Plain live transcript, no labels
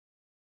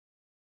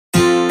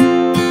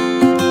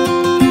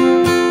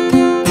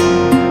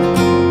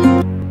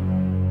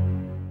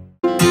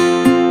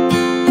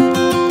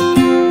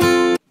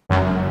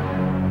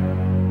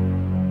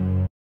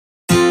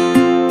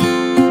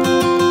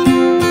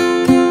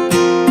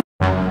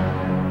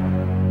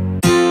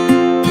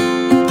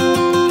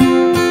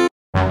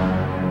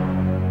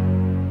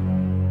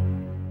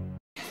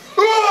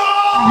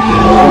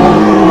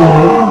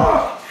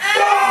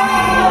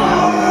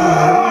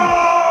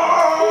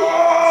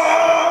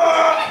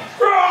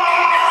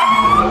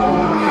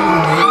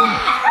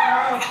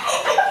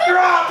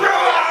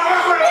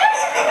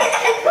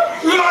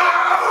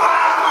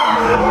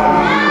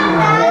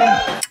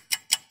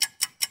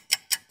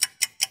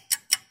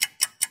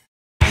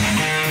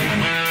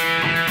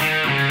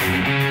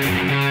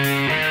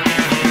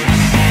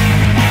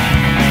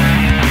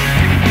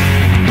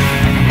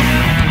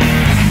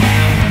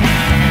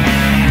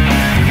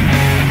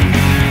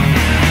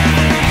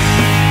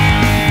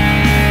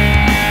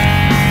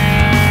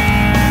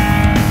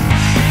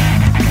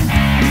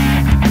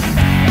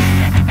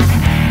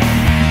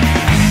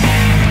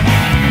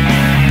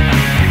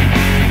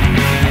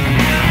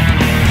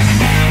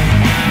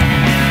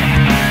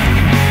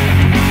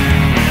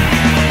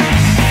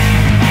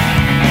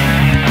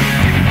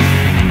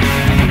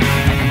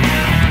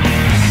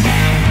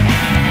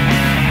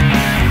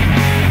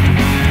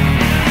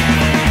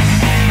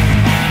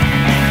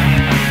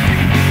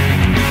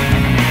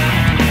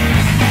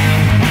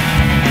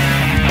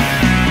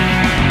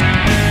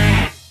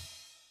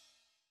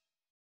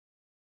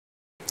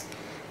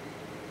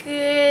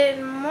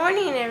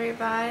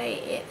everybody.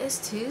 It is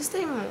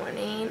Tuesday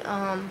morning.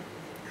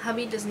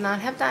 Hubby does not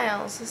have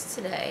dialysis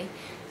today,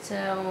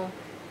 so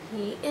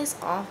he is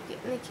off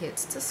getting the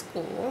kids to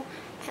school,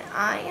 and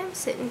I am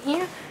sitting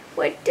here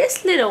with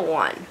this little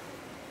one.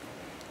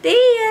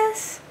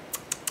 Diaz.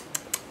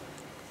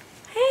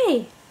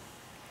 Hey.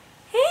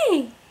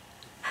 Hey.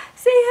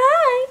 Say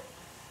hi.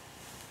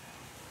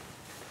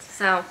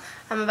 So,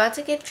 I'm about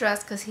to get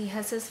dressed because he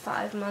has his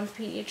 5-month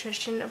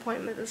pediatrician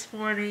appointment this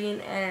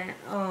morning, and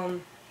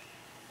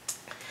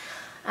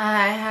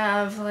I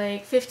have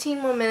like 15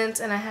 more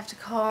minutes and I have to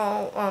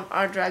call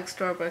our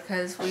drugstore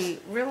because we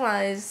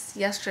realized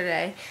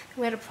yesterday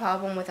we had a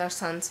problem with our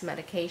son's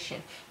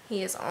medication.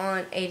 He is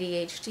on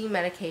ADHD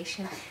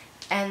medication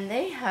and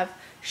they have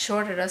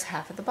shorted us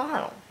half of the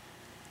bottle.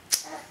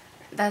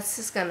 That's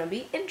just gonna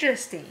be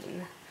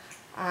interesting.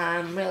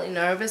 I'm really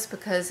nervous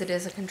because it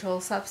is a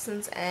controlled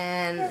substance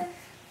and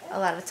a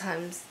lot of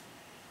times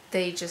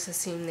they just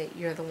assume that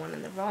you're the one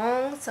in the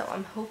wrong, so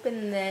I'm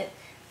hoping that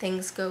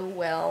things go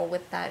well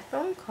with that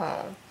phone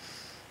call.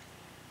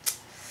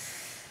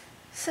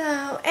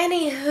 So,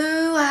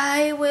 anywho,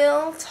 I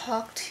will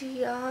talk to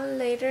y'all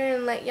later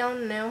and let y'all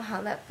know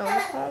how that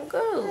phone call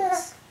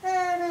goes.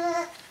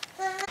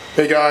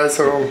 Hey guys,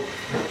 so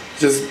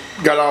just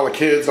got all the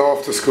kids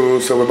off to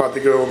school, so we're about to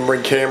go and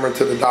bring Cameron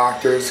to the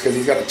doctor's because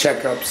he's got a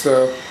checkup.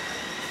 So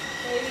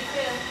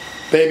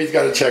baby's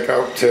got a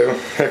checkup too,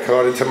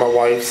 according to my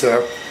wife.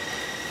 So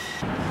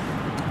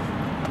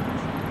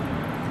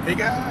hey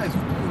guys,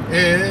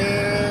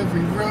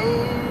 every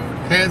road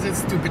has its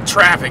stupid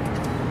traffic.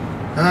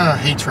 I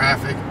hate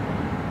traffic.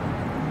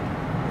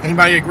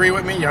 Anybody agree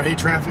with me? Y'all hate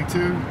traffic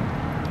too?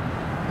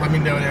 Let me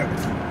know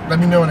that. Let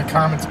me know in the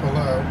comments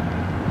below.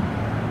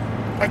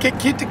 I can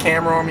keep the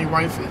camera on me,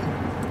 wifey.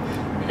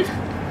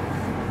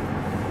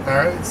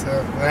 Alright,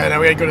 so now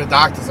we gotta go to the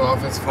doctor's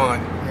office. Fun.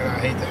 You know, I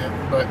hate that.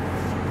 But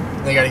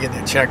they gotta get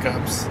their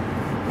checkups.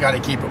 Gotta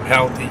keep them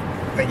healthy,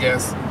 I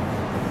guess.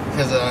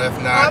 Because if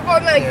not,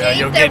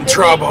 you'll get in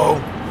trouble.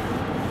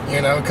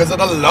 You know, because of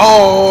the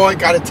law. You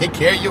gotta take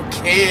care of your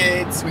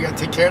kids. We gotta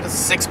take care of the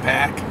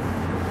six-pack.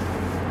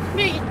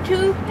 Me,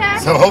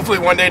 2-pack? So hopefully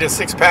one day the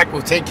six-pack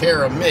will take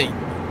care of me.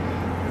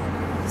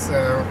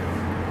 So...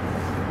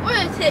 What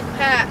is a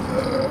 6-pack?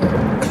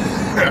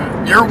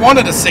 You're one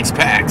of the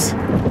 6-packs.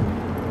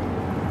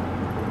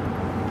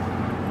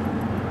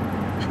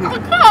 Oh,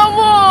 come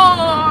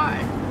on!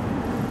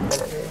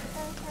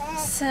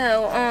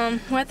 So,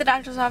 we're at the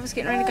doctor's office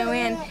getting ready to go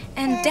in,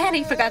 and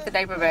Daddy forgot the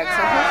diaper bag, so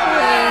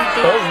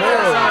hopefully he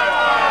doesn't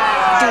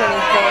do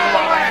anything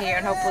while I'm here,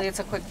 and hopefully it's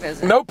a quick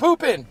visit. No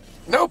pooping!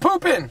 No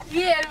pooping!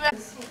 Yeah.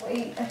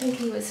 Wait, I think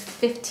he was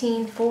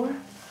 15-4.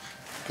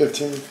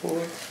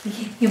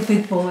 15-4? You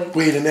big boy.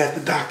 Waiting at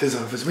the doctor's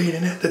office.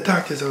 Waiting at the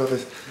doctor's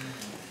office.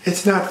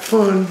 It's not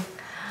fun.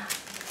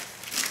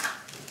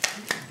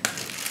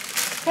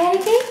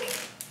 Daddy cake?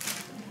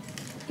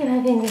 Get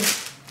my finger.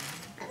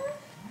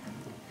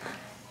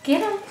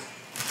 Get him.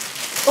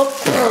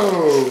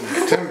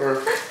 Oh,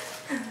 timber.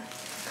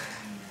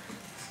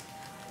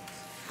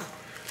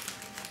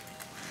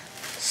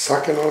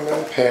 Sucking on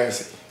that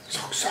passy.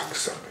 Suck, suck,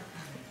 suck.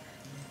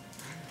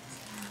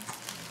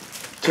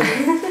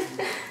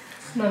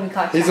 Mommy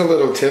caught He's a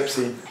little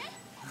tipsy.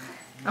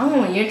 I want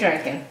what you're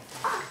drinking.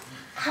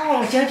 I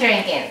want what you're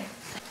drinking.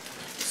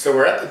 So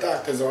we're at the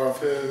doctor's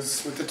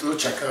office with the little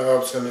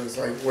checkups, and it's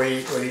like,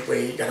 wait.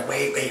 You gotta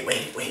wait.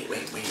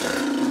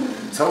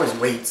 It's always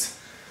waits.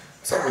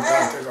 It's always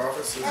doctor's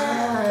offices.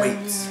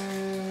 Waits.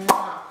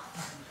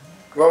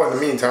 Well, in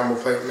the meantime,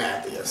 we'll play with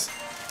Matthews.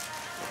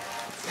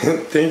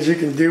 Things you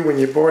can do when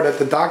you're bored at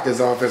the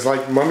doctor's office,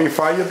 like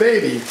mummify your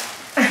baby.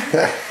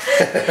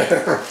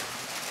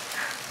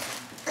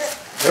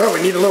 Oh,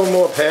 we need a little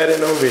more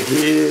padding over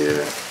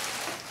here.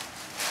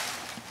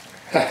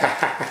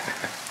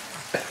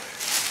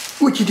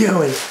 What you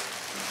doing?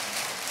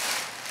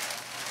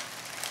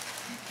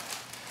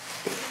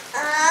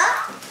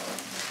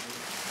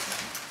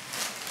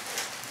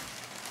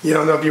 You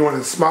don't know if you want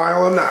to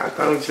smile or not,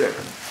 don't you?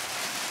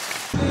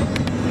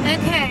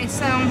 Okay,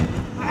 so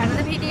we're out of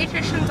the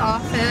pediatrician's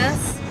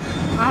office.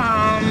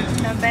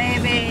 The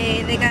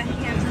baby, they got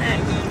him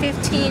at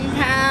 15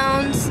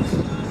 pounds,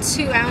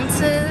 2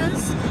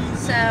 ounces.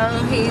 So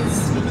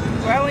he's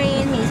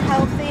growing, he's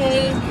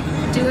healthy,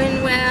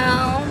 doing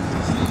well.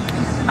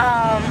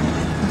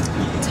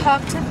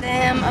 Talked to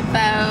them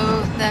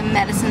about the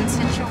medicine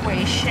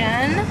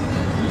situation,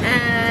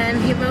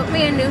 and he wrote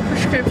me a new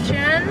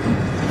prescription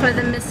for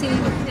the missing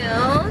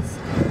pills,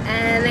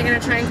 and they're going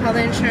to try and call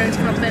the insurance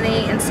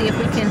company and see if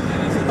we can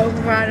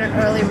override an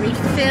early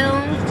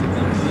refill.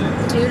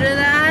 Due to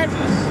that,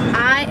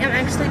 I am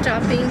actually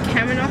dropping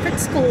Cameron off at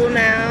school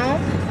now,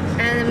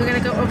 and then we're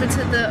going to go over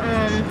to the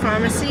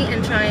pharmacy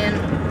and try and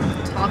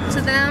talk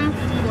to them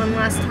one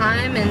last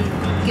time and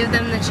give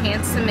them the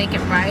chance to make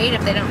it right.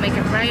 If they don't make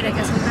it right, I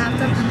guess I'm going to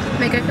have to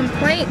make a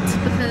complaint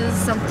because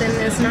something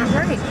is not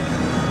right.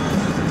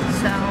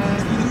 So,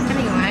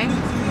 anyway,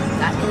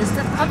 that is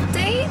the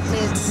update.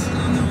 Let's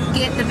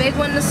get the big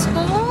one to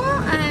school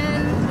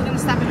and we're going to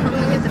stop at home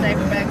and get the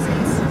diaper bag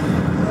since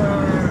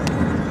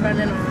we're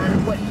running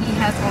on what he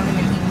has on him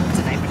and he needs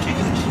a diaper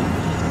change.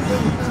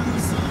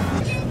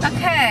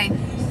 Okay,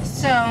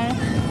 so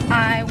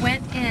I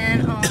went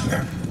in,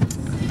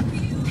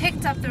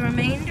 picked up the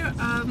remainder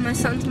of my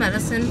son's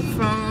medicine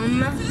from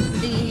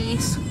the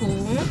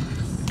school,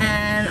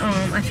 and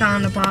I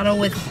found a bottle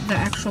with the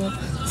actual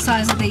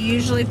size that they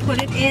usually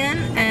put it in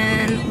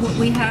and what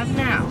we have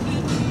now,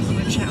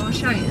 which I will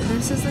show you.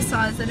 This is the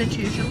size that it's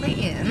usually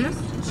in,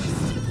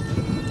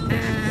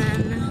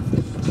 and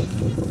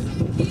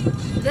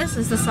this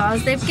is the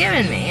size they've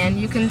given me, and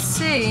you can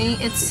see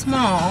it's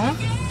small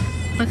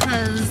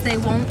because they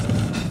won't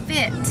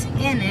fit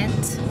in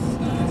it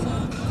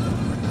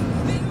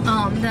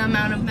the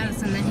amount of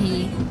medicine that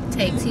he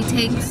takes. He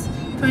takes,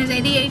 for his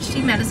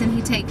ADHD medicine,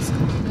 he takes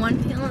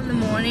 1 pill in the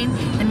morning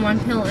and 1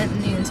 pill at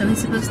noon. So he's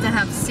supposed to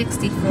have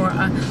 60 for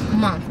a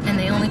month, and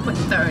they only put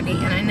 30.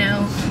 And I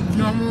know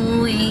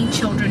normally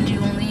children do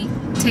only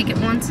take it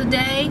once a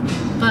day,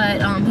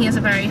 but he has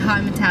a very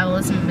high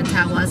metabolism and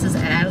metabolizes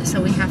it out,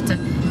 so we have to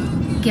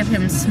give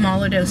him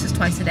smaller doses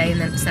twice a day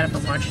and then set up a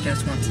larger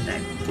dose once a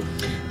day.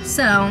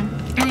 So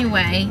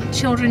anyway,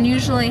 children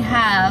usually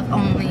have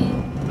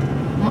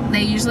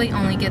they usually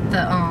only get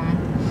the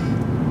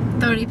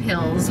 30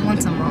 pills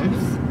once a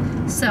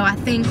month. So I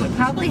think what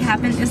probably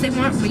happened is they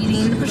weren't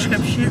reading the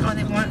prescription, or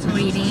they weren't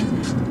reading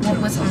what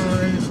was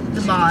on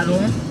the bottle.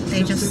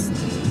 They just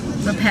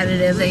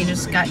repetitive. They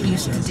just got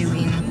used to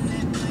doing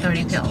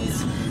 30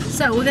 pills.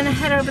 So we're gonna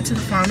head over to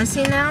the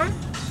pharmacy now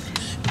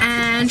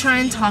and try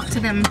and talk to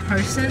them in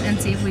person and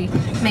see if we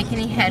make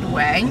any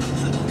headway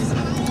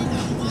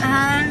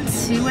and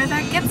see where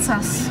that gets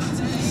us.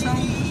 So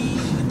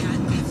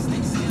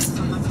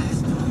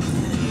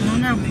I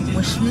don't know.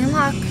 Wish me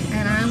luck,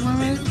 and I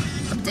will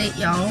update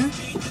y'all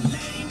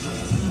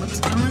what's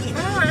going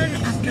on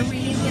after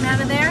we get out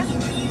of there.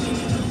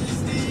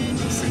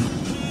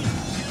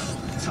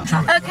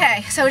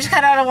 Okay, so we just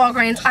got out of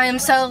Walgreens. I am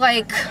so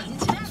like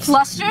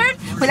flustered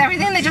with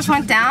everything that just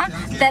went down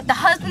that the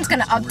husband's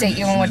gonna update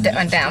you on what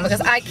went down,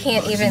 because I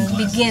can't even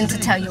begin to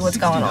tell you what's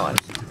going on.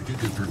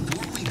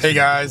 Hey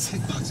guys,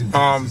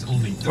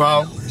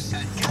 well,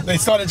 they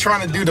started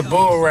trying to do the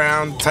bull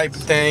around type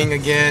of thing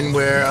again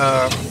where,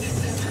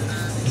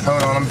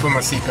 hold on, I'm putting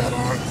my seatbelt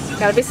on.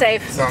 Gotta be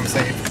safe. So I'm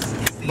safe.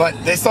 But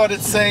they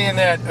started saying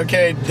that,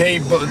 okay,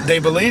 they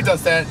believed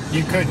us that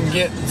you couldn't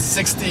get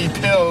 60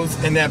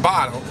 pills in that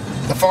bottle.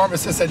 The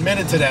pharmacist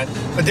admitted to that.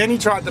 But then he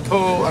tried to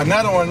pull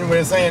another one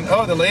where saying,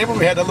 oh, the label,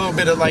 we had a little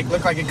bit of like,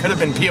 looked like it could have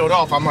been peeled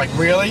off. I'm like,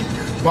 really?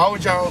 Why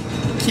would y'all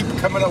keep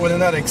coming up with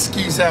another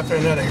excuse after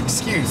another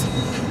excuse?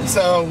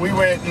 So we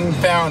went and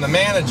found a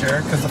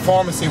manager, because the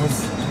pharmacy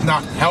was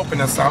not helping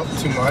us out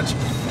too much.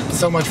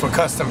 So much for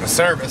customer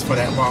service for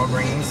that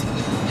Walgreens.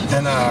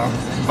 And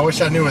I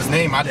wish I knew his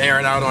name. I'd air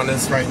it out on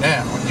this right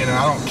now. You know,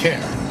 I don't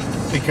care.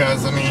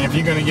 Because, I mean, if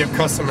you're going to give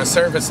customer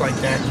service like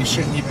that, you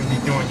shouldn't even be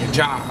doing your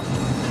job.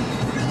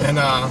 And,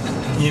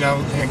 you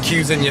know,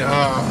 accusing you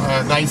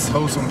nice,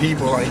 wholesome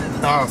people like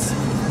us,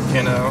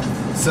 you know.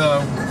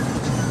 So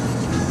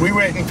we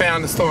went and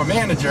found the store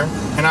manager.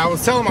 And I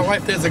was telling my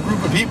wife there's a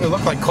group of people that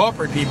look like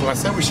corporate people. I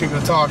said we should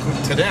go talk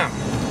to them.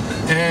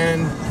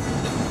 And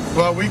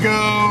well, we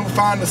go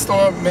find the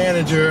store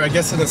manager, I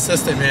guess an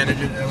assistant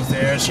manager that was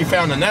there. She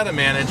found another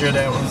manager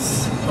that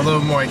was a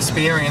little more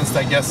experienced,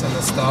 I guess, in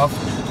the stuff.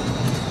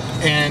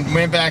 And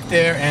went back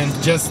there, and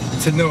just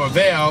to no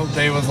avail,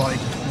 they was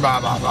like, blah,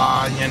 blah,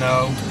 blah, you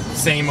know,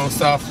 same old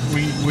stuff.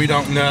 We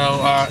don't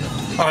know.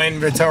 Our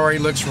inventory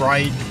looks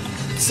right.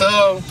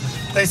 So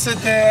they sit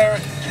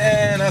there,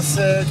 and I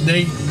said,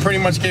 they pretty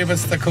much gave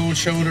us the cold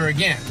shoulder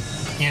again.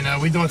 You know,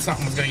 we thought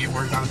something was going to get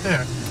worked out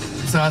there.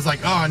 So I was like,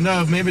 oh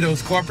no, maybe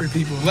those corporate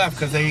people left,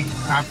 because the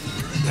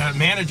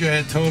manager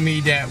had told me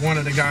that one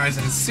of the guys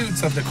in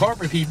suits of the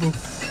corporate people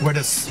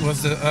was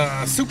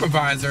the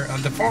supervisor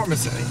of the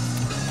pharmacy.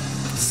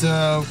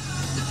 So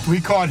we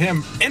caught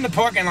him in the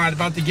parking lot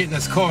about to get in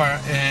his car,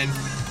 and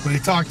we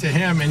talked to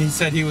him, and he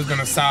said he was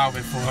going to solve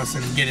it for us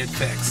and get it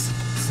fixed.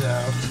 So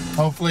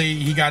hopefully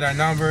he got our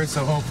number,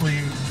 so hopefully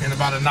in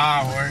about an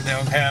hour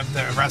they'll have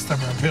the rest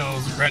of our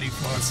pills ready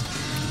for us.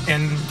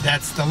 And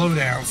that's the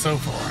lowdown so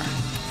far.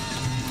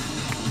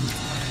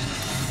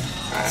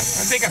 I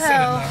think I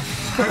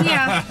said enough.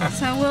 Yeah,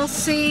 so we'll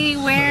see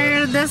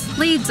where this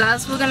leads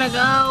us. We're gonna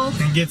go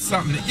and get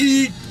something to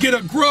eat, get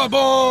a grub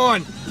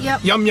on.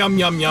 Yep. Yum, yum,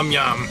 yum, yum,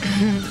 yum.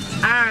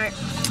 Alright,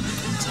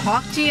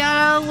 talk to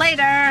you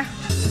later.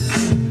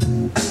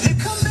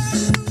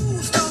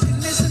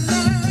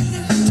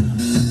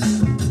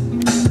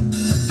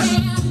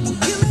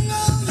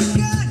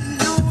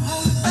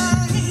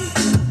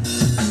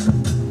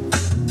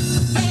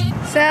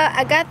 So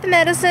I got the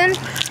medicine,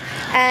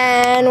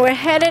 and we're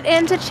headed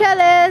into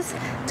Chili's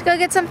to go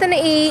get something to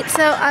eat.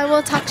 So I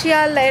will talk to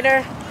y'all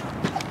later.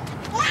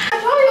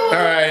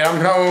 Alright,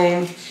 I'm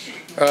home.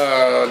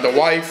 The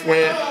wife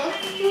went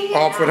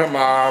off with her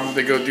mom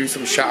to go do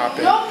some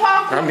shopping.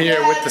 I'm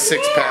here with the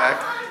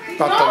Sixpack.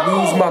 About to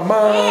lose my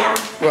mind.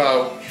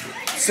 Well,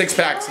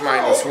 Sixpack's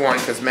 -1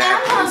 because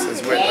Matt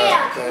is with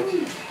us.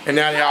 Okay? And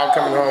now y'all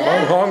coming home.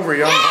 I'm hungry.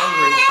 So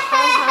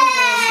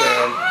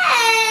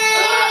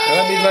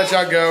let me let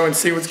y'all go and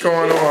see what's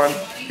going on.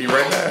 Be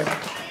right back.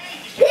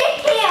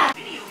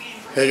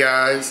 Hey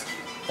guys,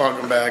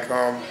 welcome back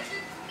home.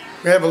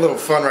 We have a little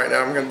fun right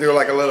now. I'm gonna do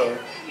like a little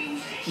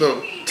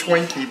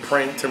Twinkie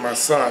prank to my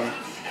son.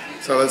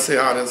 So let's see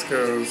how this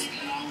goes.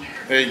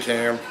 Hey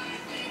Cam.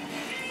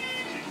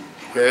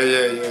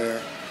 Yeah.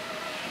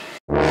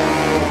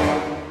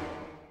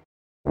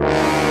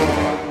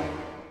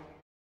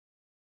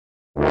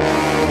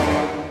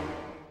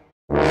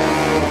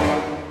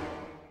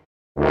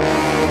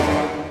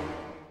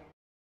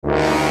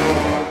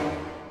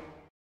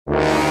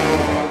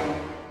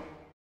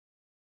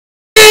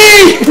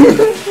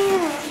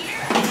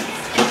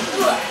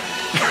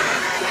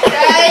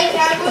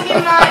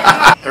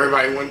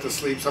 Everybody went to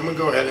sleep, so I'm going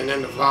to go ahead and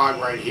end the vlog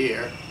right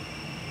here.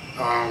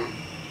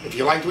 If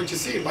you liked what you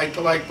see, like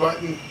the like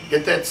button,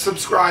 hit that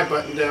subscribe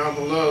button down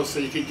below so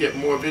you can get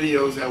more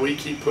videos that we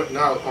keep putting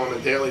out on a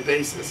daily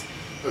basis.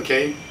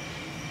 Okay?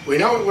 We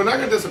know we're not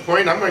going to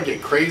disappoint. I'm going to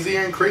get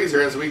crazier and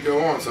crazier as we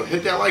go on. So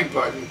hit that like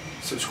button,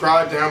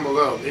 subscribe down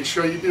below. Make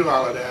sure you do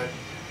all of that.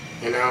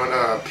 You know,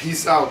 and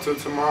peace out till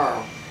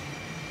tomorrow.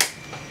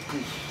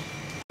 Peace.